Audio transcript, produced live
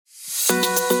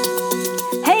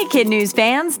Kid News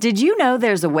fans, did you know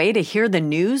there's a way to hear the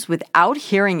news without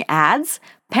hearing ads?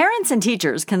 Parents and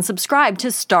teachers can subscribe to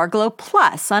Starglow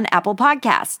Plus on Apple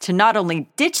Podcasts to not only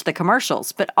ditch the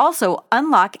commercials, but also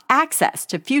unlock access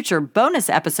to future bonus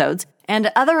episodes and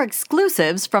other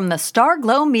exclusives from the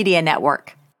Starglow Media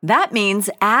Network. That means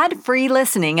ad-free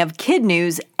listening of Kid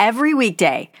News every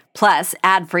weekday, plus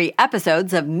ad-free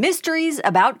episodes of Mysteries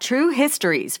About True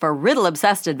Histories for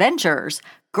riddle-obsessed adventurers,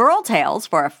 Girl Tales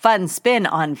for a fun spin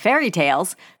on fairy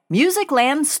tales,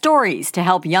 Musicland Stories to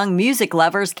help young music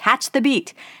lovers catch the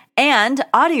beat, and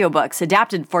audiobooks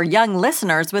adapted for young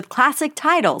listeners with classic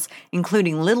titles,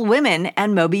 including Little Women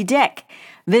and Moby Dick.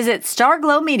 Visit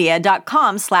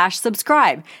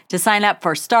starglowmedia.com/subscribe to sign up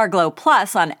for Starglow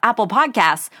Plus on Apple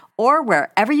Podcasts or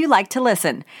wherever you like to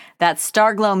listen. That's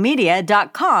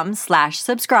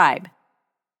starglowmedia.com/subscribe.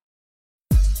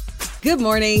 Good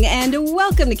morning and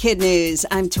welcome to Kid News.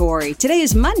 I'm Tori. Today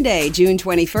is Monday, June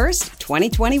 21st,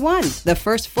 2021, the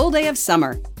first full day of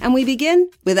summer. And we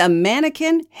begin with a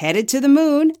mannequin headed to the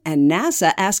moon and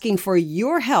NASA asking for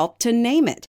your help to name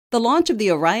it. The launch of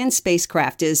the Orion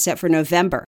spacecraft is set for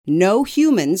November. No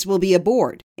humans will be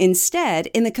aboard. Instead,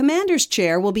 in the commander's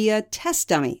chair will be a test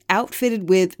dummy outfitted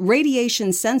with radiation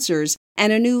sensors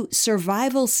and a new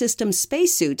survival system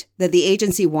spacesuit that the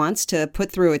agency wants to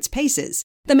put through its paces.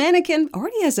 The mannequin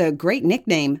already has a great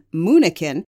nickname,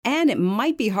 Moonikin, and it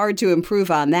might be hard to improve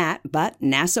on that, but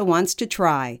NASA wants to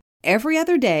try. Every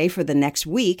other day for the next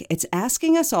week, it's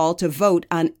asking us all to vote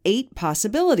on 8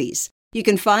 possibilities. You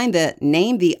can find the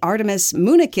Name the Artemis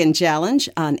Moonikin Challenge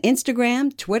on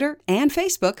Instagram, Twitter, and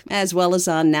Facebook, as well as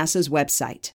on NASA's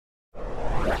website.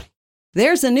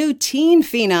 There's a new teen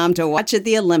phenom to watch at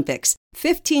the Olympics.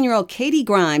 15-year-old Katie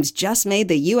Grimes just made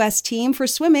the U.S. team for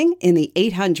swimming in the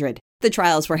 800. The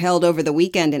trials were held over the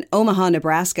weekend in Omaha,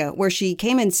 Nebraska, where she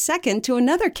came in second to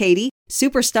another Katie,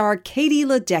 superstar Katie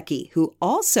Ledecky, who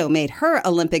also made her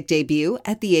Olympic debut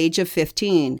at the age of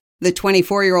 15. The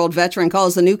 24-year-old veteran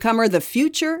calls the newcomer the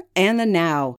future and the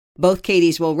now. Both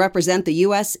Katies will represent the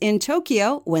U.S. in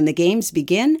Tokyo when the games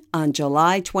begin on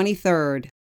July 23rd.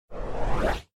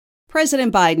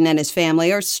 President Biden and his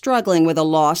family are struggling with a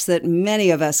loss that many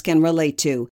of us can relate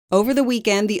to. Over the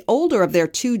weekend, the older of their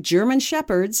 2 German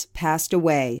shepherds passed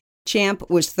away. Champ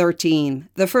was 13.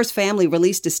 The first family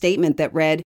released a statement that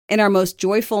read, "In our most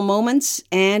joyful moments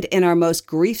and in our most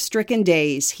grief-stricken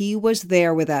days, he was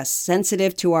there with us,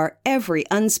 sensitive to our every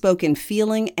unspoken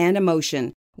feeling and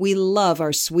emotion. We love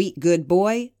our sweet, good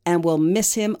boy and will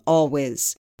miss him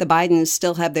always." The Bidens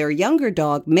still have their younger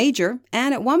dog, Major,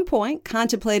 and at one point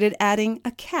contemplated adding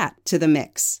a cat to the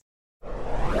mix.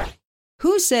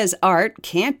 Who says art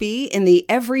can't be in the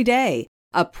everyday?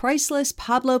 A priceless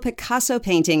Pablo Picasso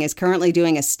painting is currently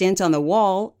doing a stint on the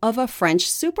wall of a French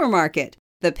supermarket.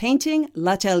 The painting,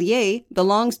 L'Atelier,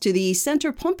 belongs to the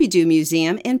Centre Pompidou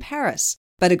Museum in Paris.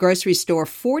 But a grocery store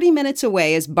 40 minutes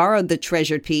away has borrowed the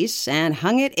treasured piece and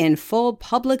hung it in full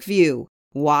public view.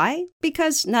 Why?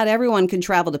 Because not everyone can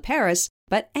travel to Paris,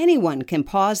 but anyone can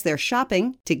pause their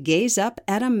shopping to gaze up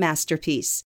at a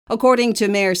masterpiece. According to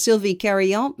Mayor Sylvie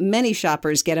Carillon, many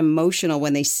shoppers get emotional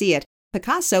when they see it.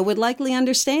 Picasso would likely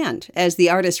understand, as the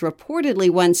artist reportedly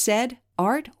once said,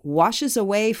 "Art washes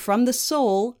away from the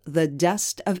soul the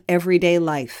dust of everyday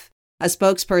life." A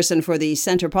spokesperson for the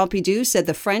Centre Pompidou said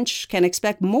the French can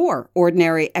expect more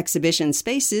ordinary exhibition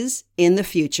spaces in the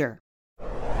future.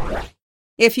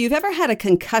 If you've ever had a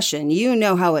concussion, you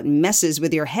know how it messes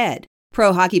with your head.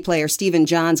 Pro hockey player Stephen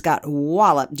Johns got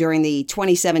walloped during the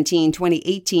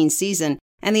 2017-2018 season,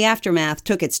 and the aftermath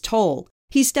took its toll.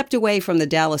 He stepped away from the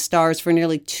Dallas Stars for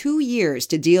nearly 2 years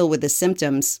to deal with the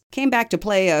symptoms, came back to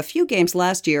play a few games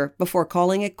last year before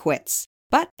calling it quits.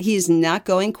 But he's not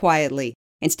going quietly.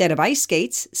 Instead of ice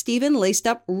skates, Stephen laced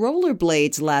up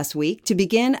rollerblades last week to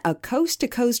begin a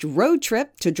coast-to-coast road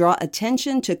trip to draw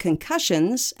attention to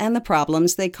concussions and the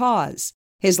problems they cause.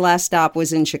 His last stop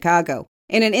was in Chicago.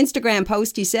 In an Instagram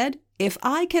post, he said, "If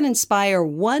I can inspire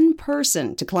one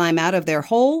person to climb out of their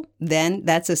hole, then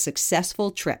that's a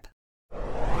successful trip."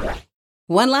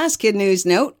 One last Kid News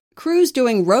note. Crews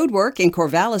doing road work in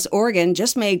Corvallis, Oregon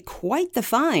just made quite the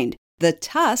find, the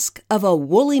tusk of a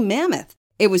woolly mammoth.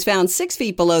 It was found 6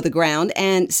 feet below the ground,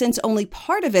 and since only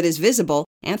part of it is visible,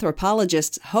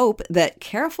 anthropologists hope that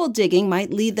careful digging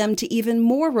might lead them to even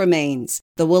more remains.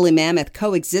 The woolly mammoth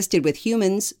coexisted with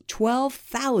humans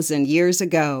 12,000 years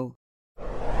ago.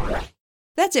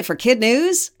 That's it for Kid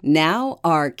News. Now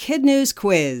our Kid News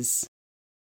quiz.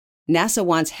 NASA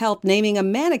wants help naming a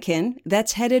mannequin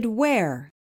that's headed where?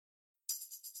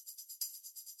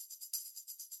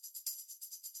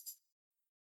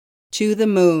 To the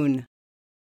moon.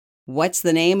 What's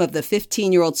the name of the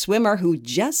 15-year-old swimmer who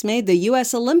just made the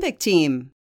U.S. Olympic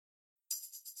team?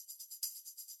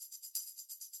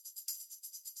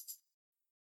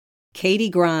 Katie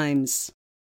Grimes.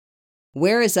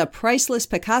 Where is a priceless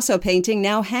Picasso painting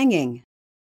now hanging?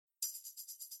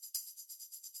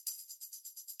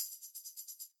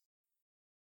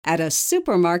 At a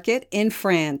supermarket in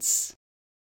France.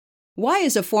 Why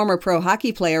is a former pro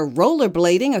hockey player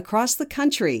rollerblading across the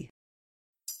country?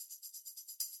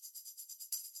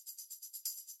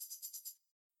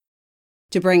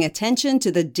 To bring attention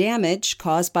to the damage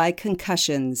caused by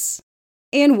concussions.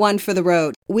 In One for the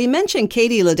Road, we mentioned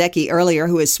Katie Ledecky earlier,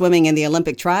 who is swimming in the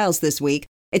Olympic trials this week.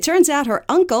 It turns out her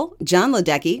uncle, John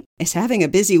Ledecky, is having a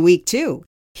busy week too.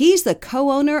 He's the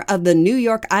co-owner of the New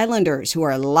York Islanders, who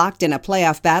are locked in a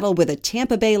playoff battle with the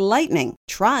Tampa Bay Lightning,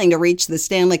 trying to reach the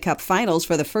Stanley Cup Finals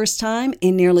for the first time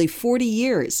in nearly 40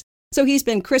 years. So he's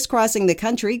been crisscrossing the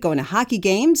country, going to hockey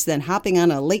games, then hopping on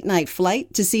a late-night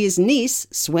flight to see his niece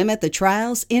swim at the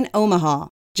trials in Omaha.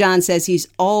 John says he's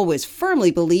always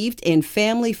firmly believed in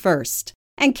family first.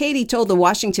 And Katie told the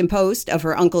Washington Post of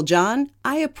her Uncle John,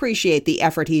 "I appreciate the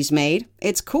effort he's made.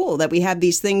 It's cool that we have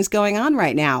these things going on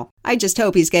right now. I just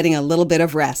hope he's getting a little bit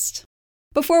of rest."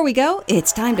 Before we go,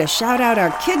 it's time to shout out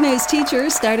our Kid News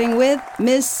teachers, starting with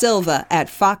Ms. Silva at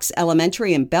Fox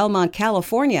Elementary in Belmont,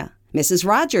 California, Mrs.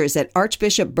 Rogers at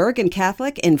Archbishop Bergen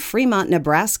Catholic in Fremont,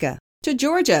 Nebraska, to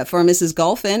Georgia for Mrs.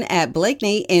 Golphin at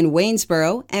Blakeney in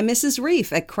Waynesboro, and Mrs.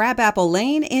 Reef at Crabapple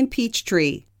Lane in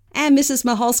Peachtree, and Mrs.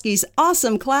 Mahalski's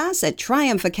awesome class at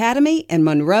Triumph Academy in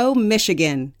Monroe,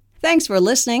 Michigan. Thanks for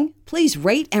listening. Please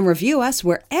rate and review us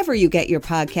wherever you get your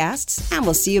podcasts, and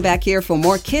we'll see you back here for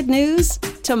more Kid News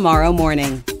tomorrow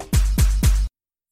morning.